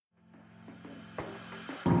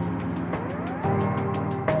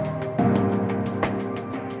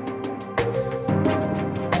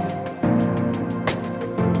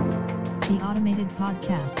Automated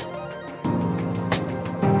Podcast.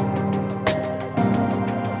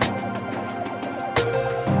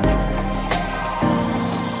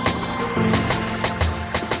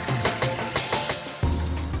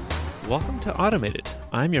 Welcome to Automated.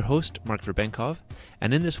 I'm your host, Mark Verbenkov,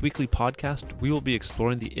 and in this weekly podcast, we will be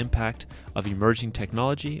exploring the impact of emerging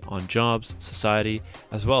technology on jobs, society,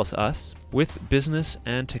 as well as us, with business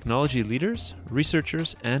and technology leaders,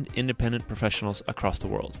 researchers, and independent professionals across the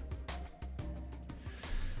world.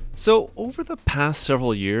 So over the past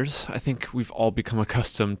several years, I think we've all become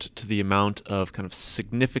accustomed to the amount of kind of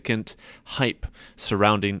significant hype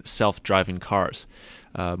surrounding self-driving cars,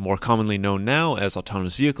 more commonly known now as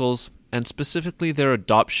autonomous vehicles, and specifically their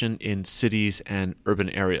adoption in cities and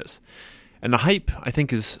urban areas. And the hype, I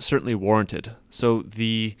think, is certainly warranted. So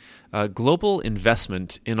the global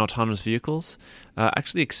investment in autonomous vehicles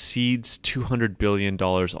actually exceeds $200 billion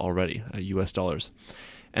already, US dollars.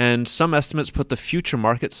 And some estimates put the future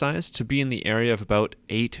market size to be in the area of about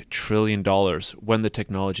 $8 trillion when the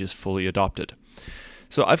technology is fully adopted.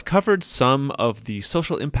 So I've covered some of the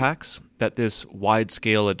social impacts that this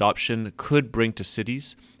wide-scale adoption could bring to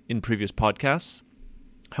cities in previous podcasts.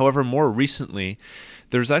 However, more recently,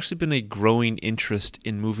 there's actually been a growing interest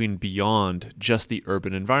in moving beyond just the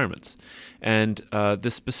urban environments. And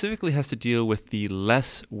this specifically has to deal with the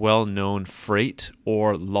less well-known freight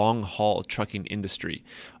or long-haul trucking industry,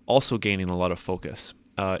 also gaining a lot of focus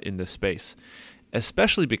in this space,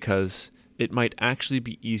 especially because it might actually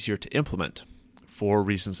be easier to implement for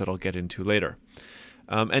reasons that I'll get into later.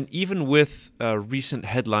 And even with recent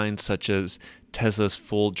headlines such as Tesla's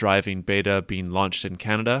full driving beta being launched in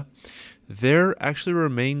Canada, there actually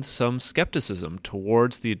remains some skepticism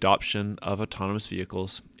towards the adoption of autonomous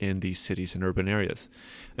vehicles in these cities and urban areas.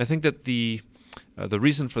 And I think that the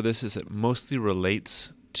reason for this is it mostly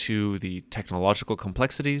relates to the technological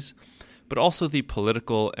complexities, but also the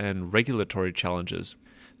political and regulatory challenges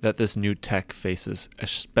that this new tech faces,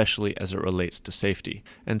 especially as it relates to safety.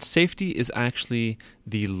 And safety is actually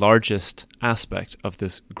the largest aspect of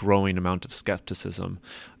this growing amount of skepticism,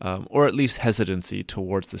 or at least hesitancy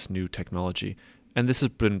towards this new technology. And this has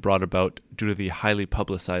been brought about due to the highly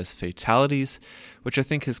publicized fatalities, which I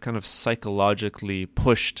think has kind of psychologically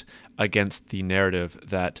pushed against the narrative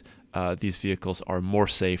that these vehicles are more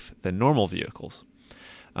safe than normal vehicles.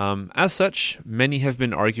 As such, many have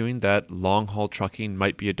been arguing that long-haul trucking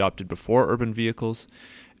might be adopted before urban vehicles,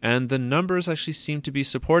 and the numbers actually seem to be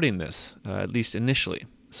supporting this, at least initially.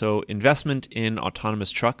 So investment in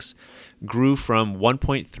autonomous trucks grew from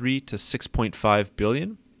 1.3 to 6.5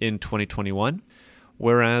 billion in 2021,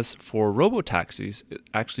 whereas for robotaxis, it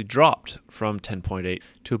actually dropped from 10.8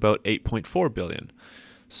 to about 8.4 billion.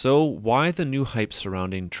 So why the new hype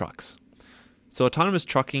surrounding trucks? So autonomous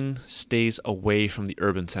trucking stays away from the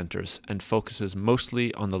urban centers and focuses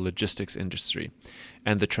mostly on the logistics industry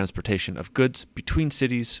and the transportation of goods between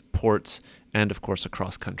cities, ports, and of course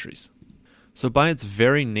across countries. So by its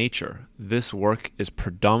very nature, this work is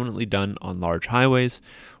predominantly done on large highways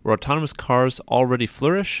where autonomous cars already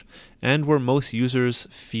flourish and where most users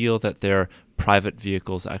feel that their private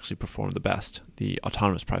vehicles actually perform the best, the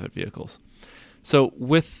autonomous private vehicles. So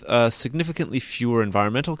with significantly fewer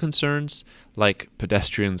environmental concerns, like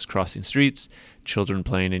pedestrians crossing streets, children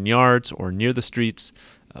playing in yards or near the streets,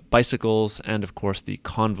 bicycles, and of course the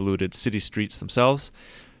convoluted city streets themselves,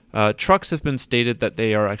 trucks have been stated that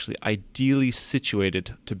they are actually ideally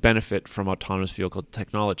situated to benefit from autonomous vehicle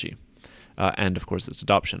technology, and of course its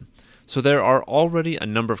adoption. So there are already a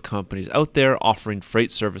number of companies out there offering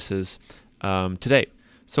freight services today.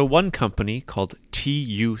 So one company called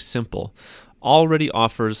TuSimple already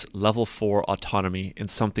offers level 4 autonomy in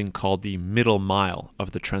something called the middle mile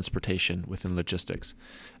of the transportation within logistics,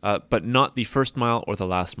 but not the first mile or the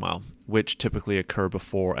last mile, which typically occur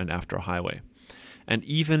before and after a highway. And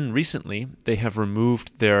even recently, they have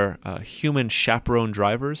removed their human chaperone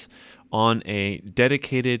drivers on a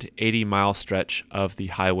dedicated 80-mile stretch of the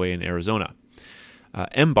highway in Arizona.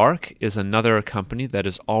 Embark is another company that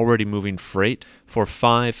is already moving freight for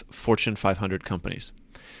 5 Fortune 500 companies.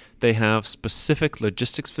 They have specific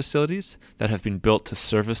logistics facilities that have been built to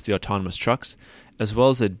service the autonomous trucks, as well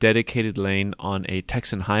as a dedicated lane on a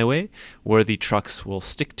Texan highway where the trucks will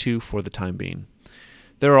stick to for the time being.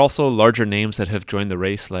 There are also larger names that have joined the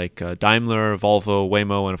race like Daimler, Volvo,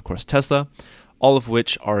 Waymo, and of course Tesla, all of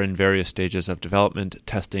which are in various stages of development,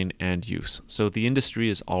 testing, and use. So the industry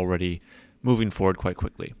is already moving forward quite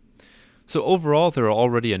quickly. So overall, there are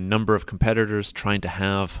already a number of competitors trying to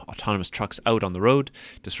have autonomous trucks out on the road,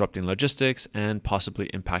 disrupting logistics and possibly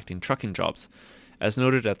impacting trucking jobs. As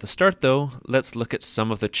noted at the start, though, let's look at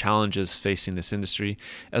some of the challenges facing this industry,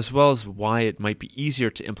 as well as why it might be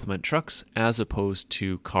easier to implement trucks as opposed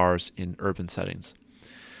to cars in urban settings.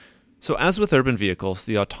 So as with urban vehicles,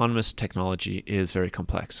 the autonomous technology is very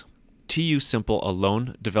complex. TuSimple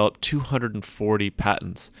alone developed 240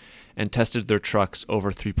 patents and tested their trucks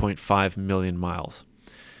over 3.5 million miles.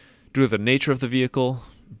 Due to the nature of the vehicle,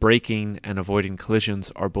 braking and avoiding collisions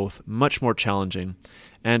are both much more challenging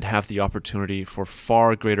and have the opportunity for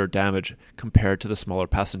far greater damage compared to the smaller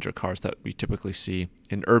passenger cars that we typically see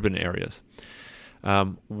in urban areas.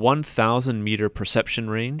 1,000 meter perception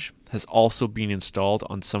range has also been installed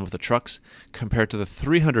on some of the trucks compared to the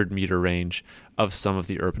 300 meter range of some of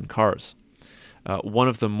the urban cars. One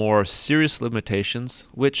of the more serious limitations,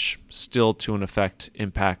 which still to an effect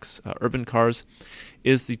impacts urban cars,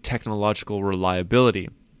 is the technological reliability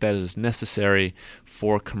that is necessary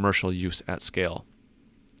for commercial use at scale.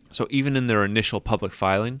 So even in their initial public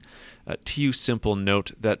filing, TuSimple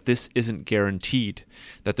note that this isn't guaranteed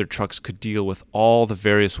that their trucks could deal with all the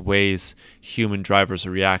various ways human drivers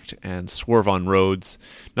react and swerve on roads,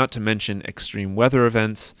 not to mention extreme weather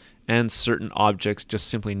events and certain objects just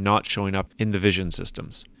simply not showing up in the vision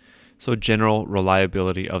systems. So general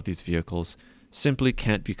reliability of these vehicles simply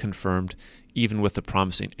can't be confirmed even with the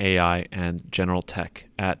promising AI and general tech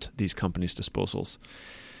at these companies' disposals.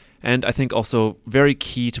 And I think also very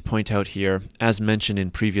key to point out here, as mentioned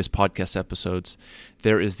in previous podcast episodes,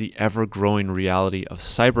 there is the ever-growing reality of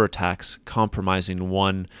cyber attacks compromising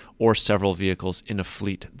one or several vehicles in a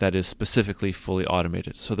fleet that is specifically fully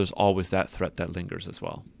automated. So there's always that threat that lingers as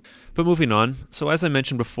well. But moving on, so as I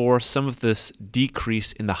mentioned before, some of this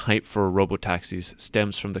decrease in the hype for robotaxis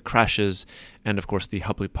stems from the crashes and of course the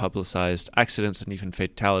heavily publicized accidents and even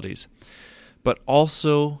fatalities, but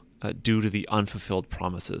also due to the unfulfilled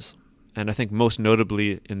promises. And I think most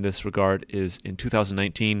notably in this regard is in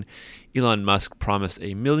 2019, Elon Musk promised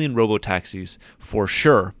 1 million robotaxis for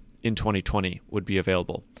sure in 2020 would be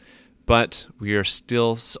available. But we are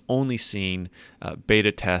still only seeing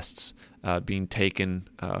beta tests being taken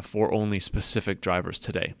for only specific drivers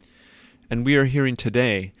today. And we are hearing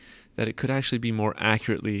today that it could actually be more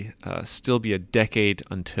accurately still be a decade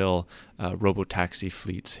until robotaxi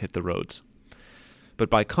fleets hit the roads. But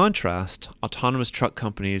by contrast, autonomous truck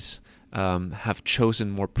companies have chosen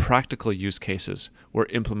more practical use cases where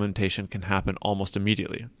implementation can happen almost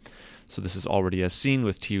immediately. So this is already as seen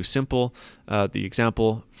with TuSimple. The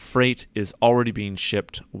example, freight is already being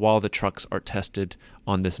shipped while the trucks are tested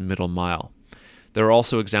on this middle mile. There are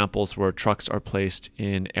also examples where trucks are placed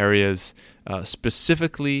in areas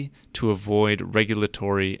specifically to avoid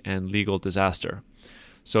regulatory and legal disaster.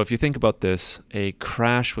 So if you think about this, a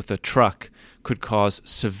crash with a truck could cause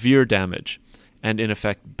severe damage and in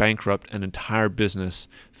effect bankrupt an entire business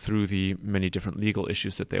through the many different legal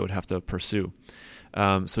issues that they would have to pursue.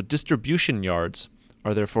 So distribution yards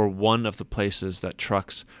are therefore one of the places that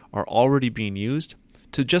trucks are already being used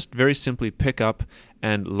to just very simply pick up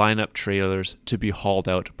and line up trailers to be hauled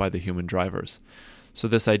out by the human drivers. So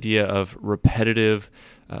this idea of repetitive,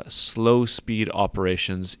 slow-speed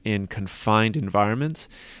operations in confined environments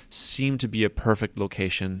seem to be a perfect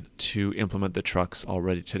location to implement the trucks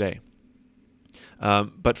already today.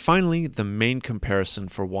 But finally, the main comparison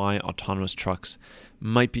for why autonomous trucks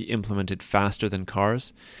might be implemented faster than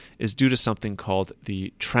cars is due to something called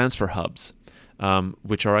the transfer hubs,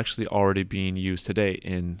 which are actually already being used today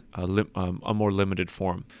in a more limited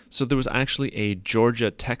form. So there was actually a Georgia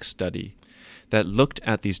Tech study that looked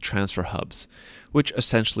at these transfer hubs, which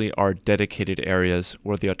essentially are dedicated areas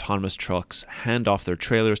where the autonomous trucks hand off their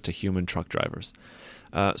trailers to human truck drivers.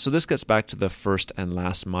 So this gets back to the first and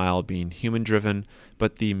last mile being human-driven,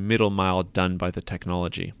 but the middle mile done by the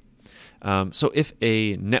technology. So if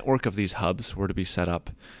a network of these hubs were to be set up,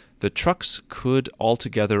 the trucks could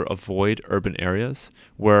altogether avoid urban areas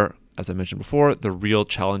where, as I mentioned before, the real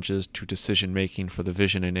challenges to decision-making for the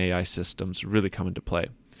vision and AI systems really come into play.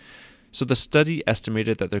 So the study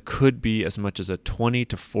estimated that there could be as much as a 20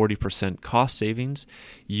 to 40% cost savings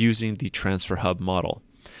using the transfer hub model,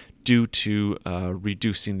 due to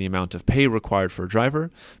reducing the amount of pay required for a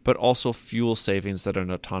driver, but also fuel savings that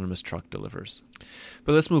an autonomous truck delivers.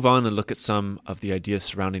 But let's move on and look at some of the ideas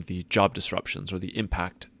surrounding the job disruptions or the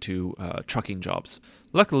impact to trucking jobs.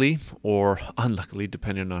 Luckily, or unluckily,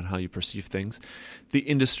 depending on how you perceive things, the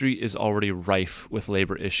industry is already rife with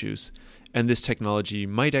labor issues, and this technology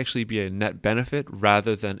might actually be a net benefit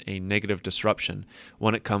rather than a negative disruption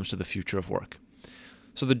when it comes to the future of work.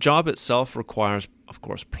 So the job itself requires, of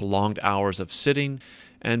course, prolonged hours of sitting,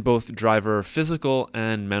 and both driver physical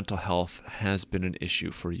and mental health has been an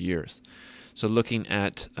issue for years. So looking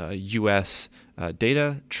at US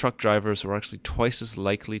data, truck drivers were actually twice as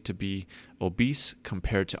likely to be obese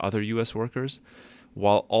compared to other US workers,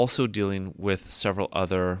 while also dealing with several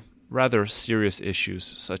other rather serious issues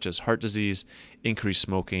such as heart disease, increased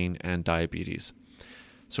smoking, and diabetes.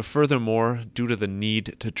 So furthermore, due to the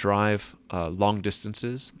need to drive long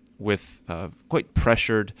distances with quite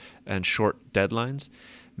pressured and short deadlines,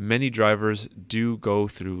 many drivers do go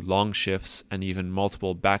through long shifts and even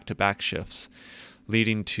multiple back-to-back shifts,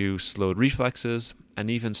 leading to slowed reflexes and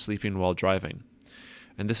even sleeping while driving.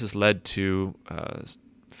 And this has led to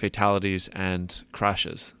fatalities and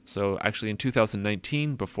crashes. So actually in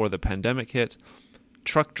 2019, before the pandemic hit,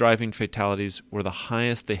 truck driving fatalities were the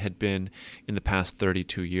highest they had been in the past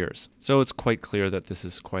 32 years. So it's quite clear that this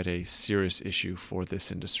is quite a serious issue for this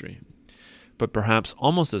industry. But perhaps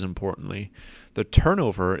almost as importantly, the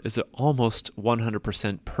turnover is at almost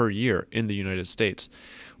 100% per year in the United States,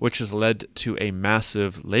 which has led to a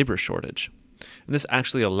massive labor shortage. And this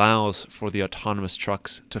actually allows for the autonomous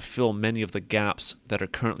trucks to fill many of the gaps that are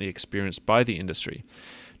currently experienced by the industry,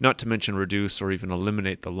 not to mention reduce or even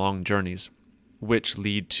eliminate the long journeys, which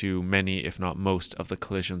lead to many, if not most, of the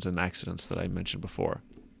collisions and accidents that I mentioned before.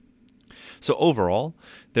 So overall,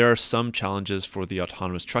 there are some challenges for the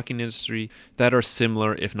autonomous trucking industry that are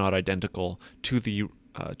similar, if not identical, to the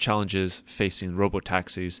challenges facing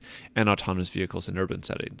robotaxis and autonomous vehicles in urban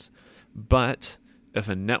settings. But if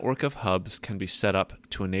a network of hubs can be set up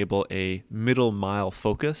to enable a middle mile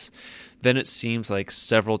focus, then it seems like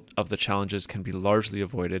several of the challenges can be largely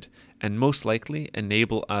avoided and most likely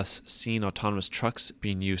enable us seeing autonomous trucks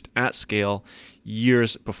being used at scale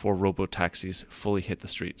years before robotaxis fully hit the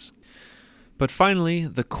streets. But finally,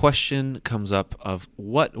 the question comes up of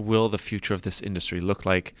what will the future of this industry look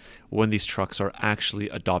like when these trucks are actually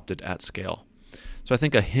adopted at scale? So I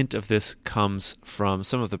think a hint of this comes from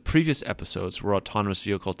some of the previous episodes where autonomous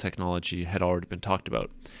vehicle technology had already been talked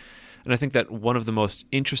about. And I think that one of the most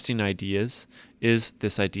interesting ideas is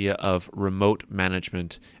this idea of remote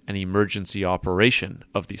management and emergency operation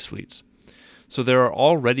of these fleets. So there are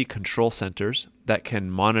already control centers that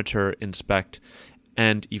can monitor, inspect,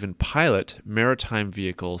 and even pilot maritime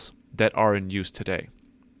vehicles that are in use today.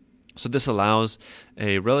 So this allows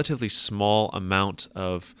a relatively small amount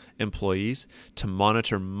of employees to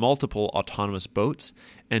monitor multiple autonomous boats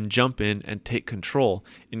and jump in and take control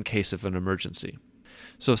in case of an emergency.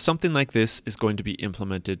 So if something like this is going to be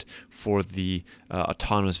implemented for the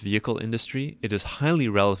autonomous vehicle industry, it is highly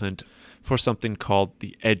relevant for something called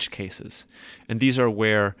the edge cases. And these are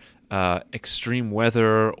where extreme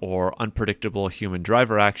weather or unpredictable human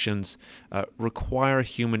driver actions require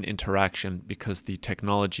human interaction because the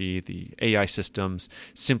technology, the AI systems,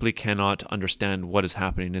 simply cannot understand what is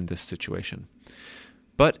happening in this situation.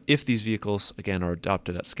 But if these vehicles, again, are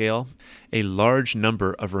adopted at scale, a large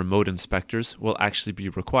number of remote inspectors will actually be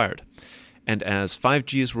required. And as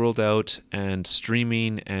 5G is rolled out and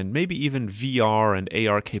streaming and maybe even VR and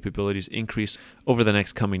AR capabilities increase over the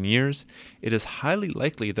next coming years, it is highly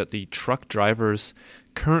likely that the truck drivers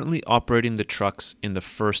currently operating the trucks in the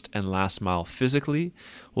first and last mile physically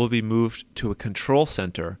will be moved to a control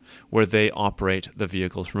center where they operate the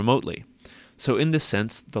vehicles remotely. So in this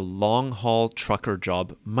sense, the long-haul trucker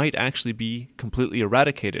job might actually be completely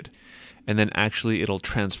eradicated, and then actually it'll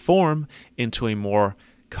transform into a more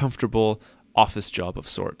comfortable office job of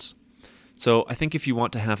sorts. So I think if you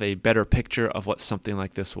want to have a better picture of what something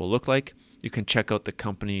like this will look like, you can check out the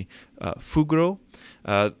company Fugro.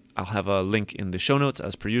 I'll have a link in the show notes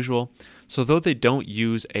as per usual. So though they don't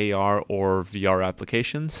use AR or VR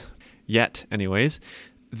applications, yet anyways,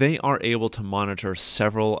 they are able to monitor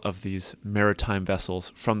several of these maritime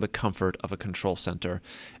vessels from the comfort of a control center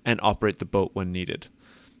and operate the boat when needed.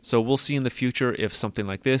 So we'll see in the future if something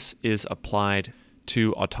like this is applied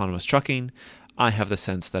to autonomous trucking. I have the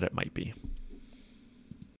sense that it might be.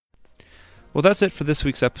 Well, that's it for this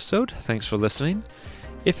week's episode. Thanks for listening.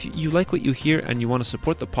 If you like what you hear and you want to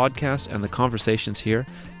support the podcast and the conversations here,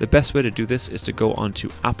 the best way to do this is to go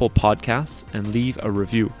onto Apple Podcasts and leave a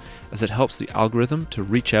review, as it helps the algorithm to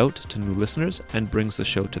reach out to new listeners and brings the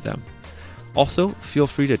show to them. Also, feel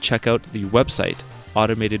free to check out the website,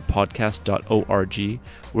 automatedpodcast.org,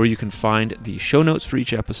 where you can find the show notes for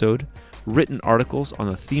each episode, written articles on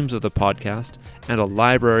the themes of the podcast, and a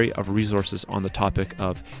library of resources on the topic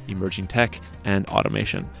of emerging tech and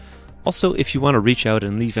automation. Also, if you want to reach out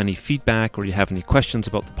and leave any feedback or you have any questions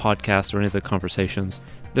about the podcast or any of the conversations,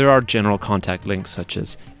 there are general contact links such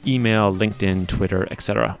as email, LinkedIn, Twitter,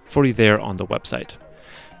 etc. for you there on the website.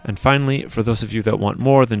 And finally, for those of you that want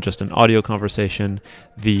more than just an audio conversation,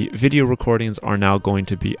 the video recordings are now going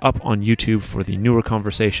to be up on YouTube for the newer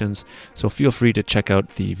conversations, so feel free to check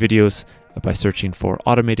out the videos by searching for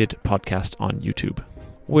Automated Podcast on YouTube,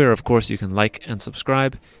 where of course you can like and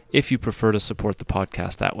subscribe if you prefer to support the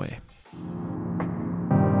podcast that way.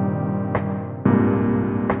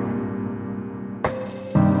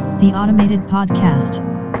 The Automated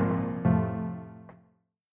Podcast.